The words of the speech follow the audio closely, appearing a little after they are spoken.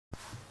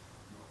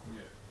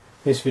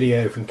This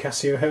video from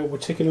Casio Help, we're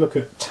taking a look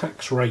at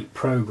tax rate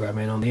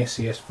programming on the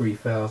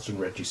SE-S3000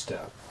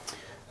 register.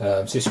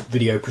 So this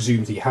video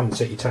presumes that you haven't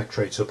set your tax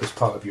rates up as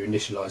part of your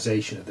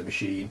initialisation of the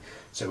machine,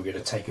 so we're going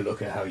to take a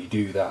look at how you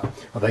do that.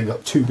 I've then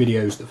got two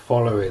videos that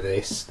follow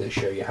this that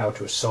show you how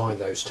to assign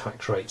those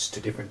tax rates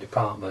to different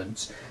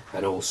departments,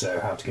 and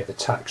also how to get the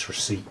tax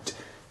receipt,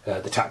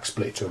 the tax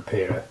split to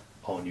appear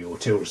on your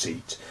till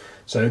receipt.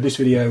 So this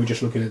video we're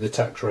just looking at the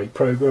tax rate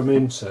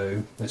programming,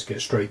 so let's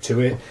get straight to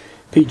it.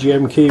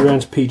 PGM key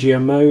around to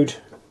PGM mode,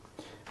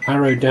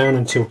 arrow down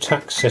until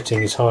tax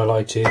setting is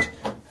highlighted,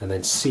 and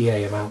then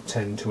CA amount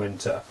 10 to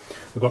enter.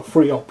 We've got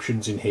three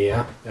options in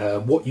here.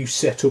 What you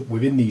set up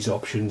within these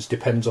options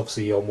depends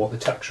obviously on what the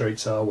tax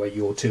rates are, where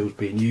your till's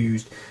being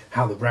used,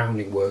 how the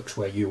rounding works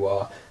where you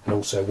are, and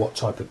also what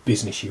type of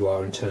business you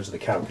are in terms of the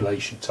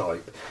calculation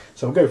type.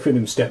 So I'll go through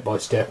them step by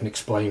step and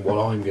explain what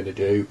I'm going to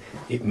do.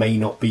 It may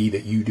not be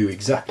that you do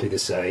exactly the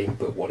same,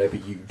 but whatever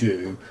you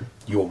do,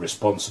 you're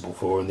responsible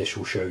for, and this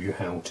will show you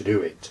how to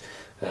do it.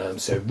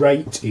 So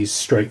rate is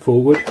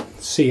straightforward,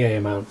 CA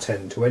amount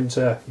 10 to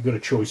enter. You've got a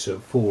choice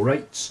of 4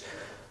 rates,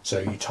 so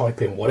you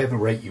type in whatever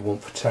rate you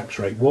want for tax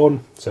rate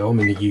 1. So I'm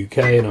in the UK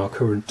and our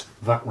current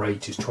VAT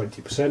rate is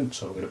 20%,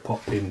 so I'm going to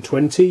pop in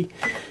 20.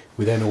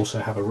 We then also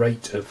have a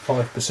rate of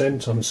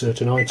 5% on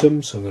certain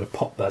items, so I'm going to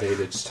pop that in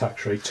as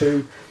tax rate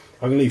 2.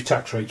 I'm going to leave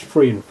tax rates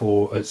 3 and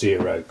 4 at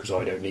 0 because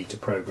I don't need to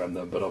program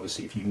them, but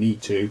obviously if you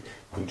need to, you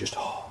can just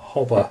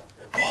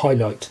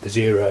highlight the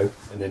 0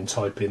 and then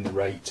type in the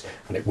rate,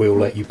 and it will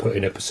let you put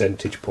in a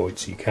percentage point,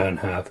 so you can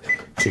have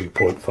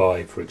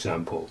 2.5 for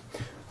example.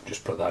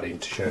 Just put that in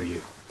to show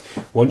you.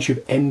 Once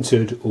you've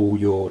entered all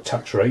your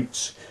tax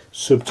rates,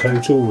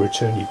 subtotal will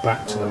return you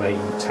back to the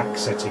main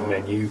tax setting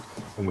menu,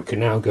 and we can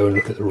now go and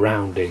look at the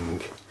rounding.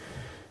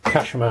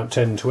 Cash amount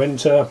 10 to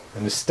enter,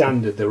 and the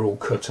standard they're all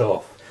cut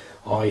off.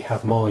 I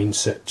have mine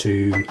set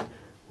to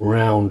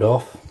round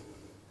off.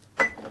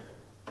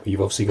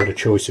 You've obviously got a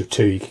choice of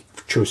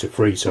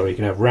 3, sorry. You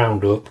can have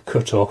round up,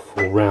 cut off,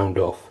 or round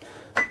off.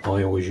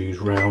 I always use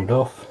round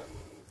off.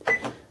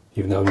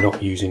 Even though I'm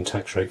not using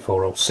tax rate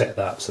 4, I'll set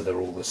that so they're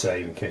all the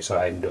same in case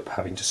I end up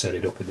having to set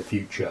it up in the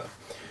future.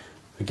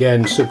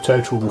 Again,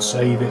 subtotal will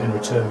save it and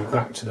return me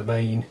back to the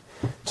main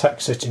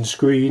tax setting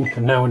screen,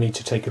 and now I need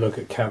to take a look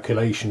at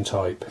calculation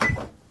type.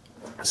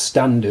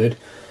 Standard,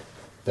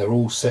 they're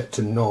all set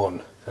to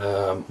none.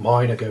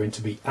 Mine are going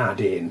to be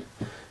add in.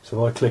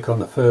 So if I click on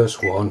the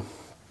first one,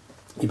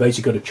 you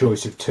basically got a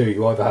choice of 2.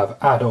 You either have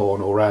add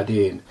on or add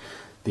in.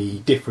 The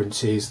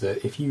difference is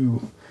that if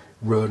you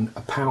run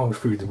 £1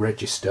 through the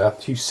register,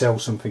 if you sell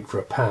something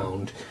for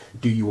 £1,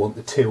 do you want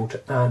the till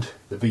to add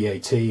the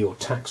VAT or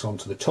tax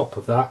onto the top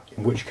of that,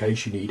 in which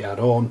case you need add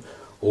on,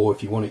 or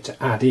if you want it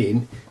to add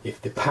in, if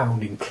the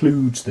pound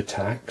includes the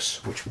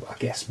tax, which I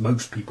guess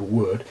most people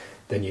would,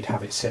 then you'd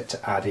have it set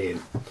to add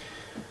in.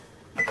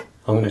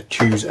 I'm going to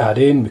choose add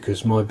in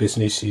because my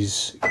business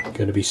is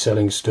going to be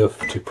selling stuff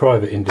to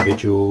private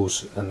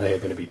individuals, and they are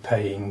going to be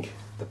paying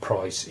the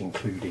price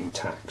including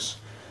tax.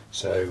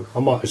 So I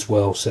might as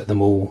well set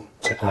them all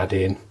to add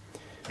in,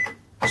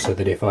 so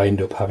that if I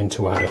end up having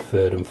to add a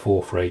 3rd and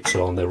 4th rates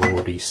on, they're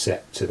already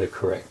set to the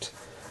correct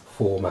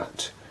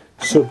format.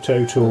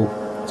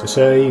 Subtotal to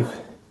save.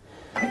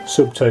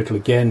 Subtotal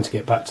again to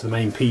get back to the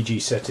main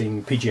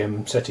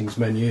PGM settings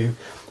menu.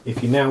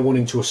 If you're now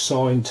wanting to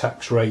assign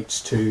tax rates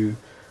to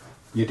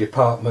your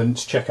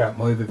department, check out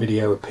my other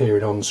video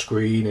appearing on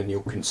screen, and you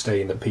can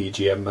stay in the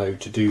PGM mode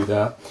to do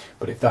that.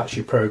 But if that's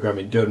your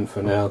programming done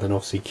for now, then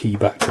obviously key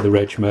back to the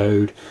reg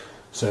mode.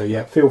 So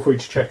yeah, feel free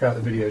to check out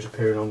the videos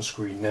appearing on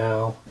screen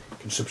now. You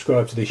can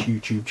subscribe to this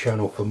YouTube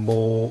channel for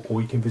more,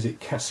 or you can visit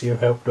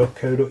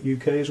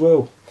casiohelp.co.uk as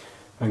well.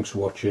 Thanks for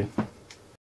watching.